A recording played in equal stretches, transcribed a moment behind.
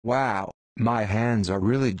Wow, my hands are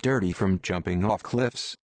really dirty from jumping off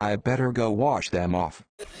cliffs. I better go wash them off.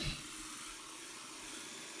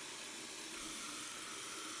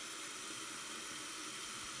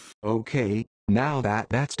 Okay, now that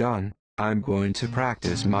that's done, I'm going to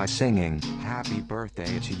practice my singing. Happy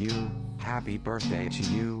birthday to you, happy birthday to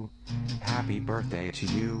you, happy birthday to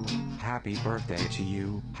you, happy birthday to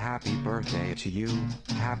you, happy birthday to you,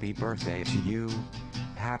 happy birthday to you,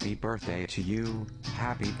 happy birthday to you,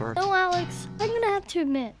 happy birthday. No, Alex, I'm gonna have to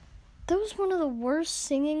admit, that was one of the worst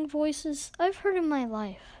singing voices I've heard in my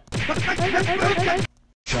life.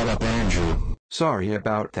 Shut up, Andrew. Sorry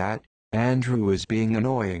about that. Andrew is being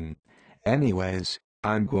annoying. Anyways,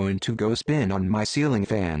 I'm going to go spin on my ceiling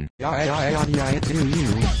fan. I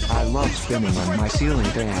love spinning on my ceiling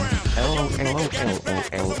fan.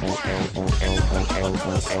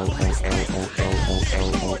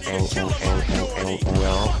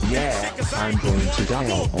 Well, yeah, I'm going to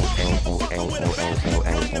die.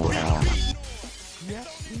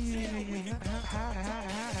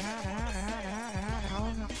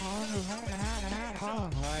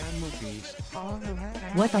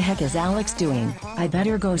 What the heck is Alex doing? I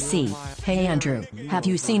better go see. Hey Andrew, have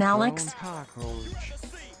you seen Alex?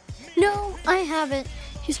 No, I haven't.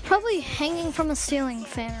 He's probably hanging from a ceiling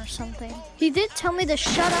fan or something. He did tell me to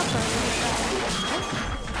shut up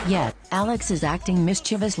earlier. Yeah, Alex is acting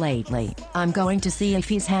mischievous lately. I'm going to see if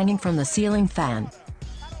he's hanging from the ceiling fan.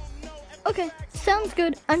 Okay, sounds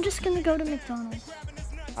good. I'm just gonna go to McDonald's.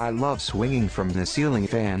 I love swinging from the ceiling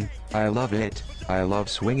fan. I love it. I love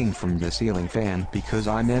swinging from the ceiling fan because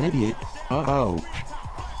I'm an idiot. Uh-oh.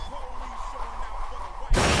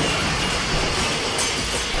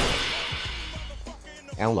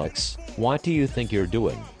 Alex, what do you think you're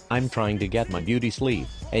doing? I'm trying to get my beauty sleep,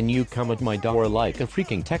 and you come at my door like a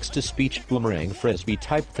freaking text-to-speech boomerang frisbee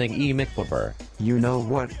type thing McBoober. You know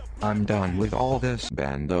what? I'm done with all this.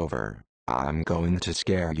 Bend over. I'm going to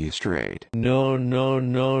scare you straight. No,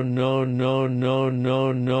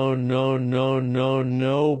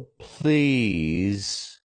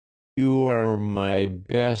 please. You are my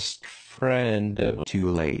best friend. Too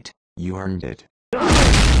late. You earned it.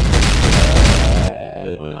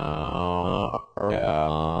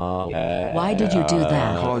 Why did you do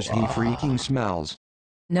that? Cause he freaking smells.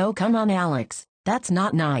 No, come on Alex, that's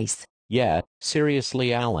not nice. Yeah,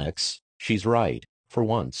 seriously Alex, she's right, for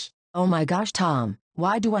once. Oh my gosh Tom,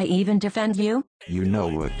 why do I even defend you? You know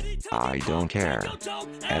what? I don't care.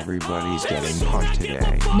 Everybody's getting punched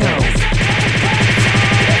today. No.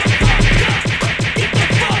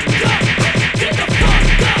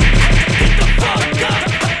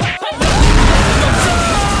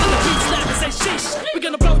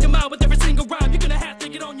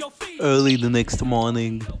 Early the next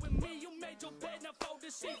morning.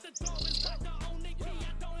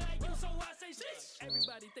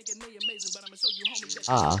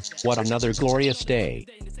 Ah, what another glorious day.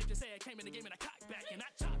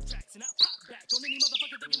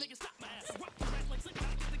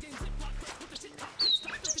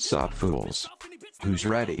 Sup fools? Who's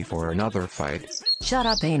ready for another fight? Shut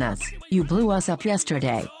up Anus, you blew us up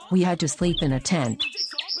yesterday. We had to sleep in a tent.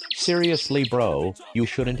 Seriously bro, you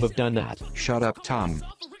shouldn't have done that. Shut up Tom.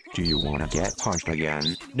 Do you wanna get punched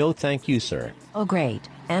again? No thank you sir. Oh great,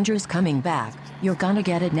 Andrew's coming back. You're gonna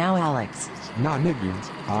get it now Alex. Nah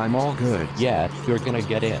nigga, I'm all good. Yeah, you're gonna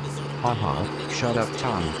get it. Haha. Shut up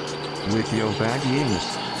Tom. With your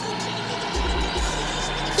baggies.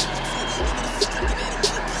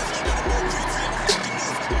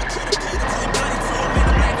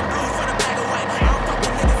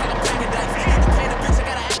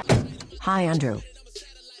 Hi Andrew.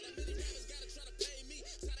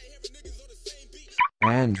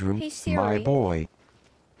 Andrew, Hey, Siri. my boy.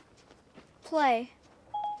 Play.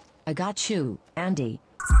 I got you, Andy.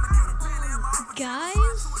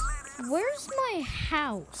 Guys, where's my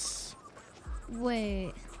house?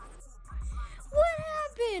 Wait. What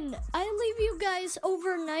happened? I leave you guys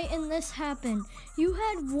overnight and this happened. You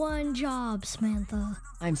had one job, Samantha.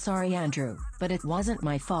 I'm sorry Andrew, but it wasn't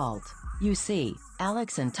my fault. You see,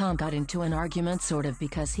 Alex and Tom got into an argument sort of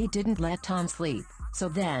because he didn't let Tom sleep. So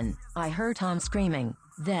then, I heard Tom screaming.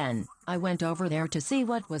 Then, I went over there to see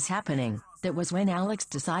what was happening. That was when Alex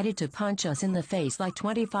decided to punch us in the face like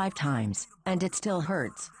 25 times, and it still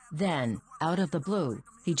hurts. Then, out of the blue,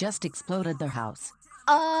 he just exploded the house.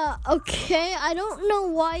 Okay, I don't know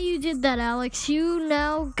why you did that, Alex. You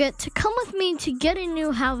now get to come with me to get a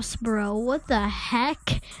new house, bro. What the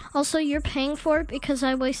heck? Also, you're paying for it because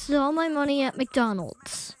I wasted all my money at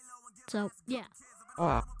McDonald's. So, yeah.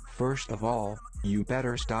 First of all, You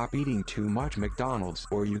better stop eating too much McDonald's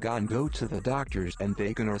or you gonna go to the doctors and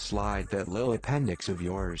they gonna slide that little appendix of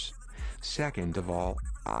yours. Second of all,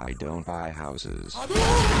 I don't buy houses.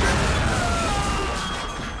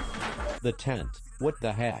 The tent. What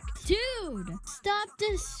the heck? Dude, stop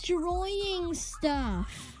destroying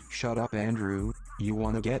stuff. Shut up, Andrew. You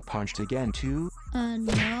wanna get punched again too?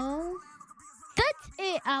 No. That's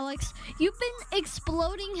it, Alex. You've been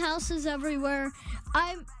exploding houses everywhere.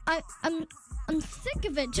 I'm sick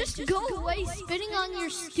of it. Just go away spitting on your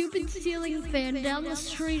stupid ceiling fan down the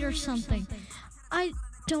street or something. I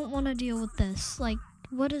don't want to deal with this. Like,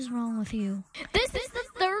 what is wrong with you? This is the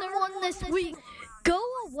third one this week. Go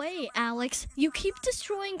away, Alex. You keep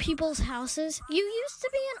destroying people's houses. You used to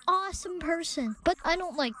be an awesome person, but I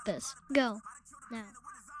don't like this. Go. Now.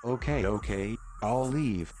 Okay, I'll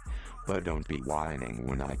leave. But don't be whining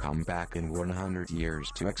when I come back in 100 years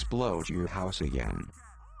to explode your house again.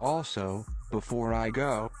 Also, before I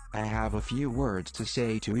go, I have a few words to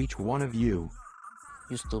say to each one of you.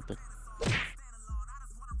 You stupid.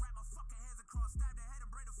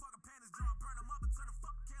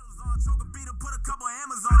 Put a couple